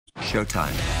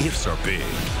Showtime. Ifs are big,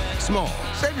 small,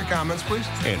 Save your comments, please.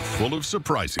 and full of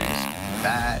surprises.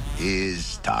 That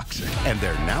is toxic. And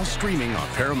they're now streaming on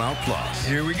Paramount Plus.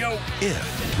 Here we go.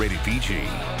 If, rated PG.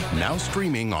 Now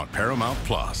streaming on Paramount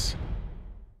Plus.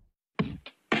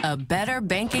 A better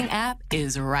banking app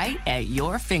is right at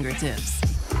your fingertips.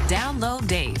 Download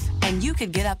Dave, and you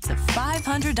could get up to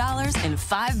 $500 in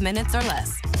 5 minutes or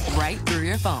less, right through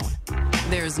your phone.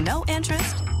 There's no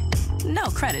interest, no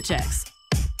credit checks,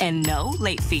 and no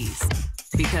late fees.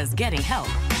 Because getting help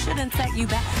shouldn't set you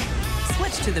back.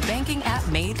 Switch to the banking app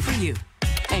made for you,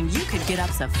 and you could get up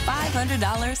to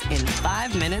 $500 in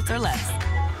 5 minutes or less.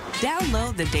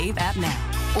 Download the Dave app now,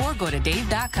 or go to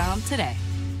dave.com today.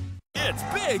 It's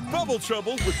big bubble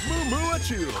trouble with Moo Moo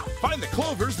Achoo. Find the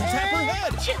clovers and tap her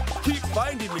head. Keep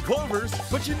finding the clovers,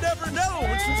 but you never know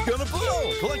when she's gonna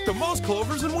blow. Collect the most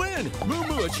clovers and win. Moo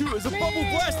Moo Achoo is a bubble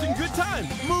blasting good time.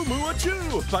 Moo Moo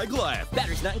Achoo by Goliath.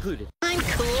 Batteries not included. I'm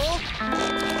cool.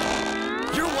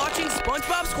 You're watching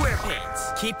SpongeBob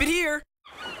SquarePants. Keep it here.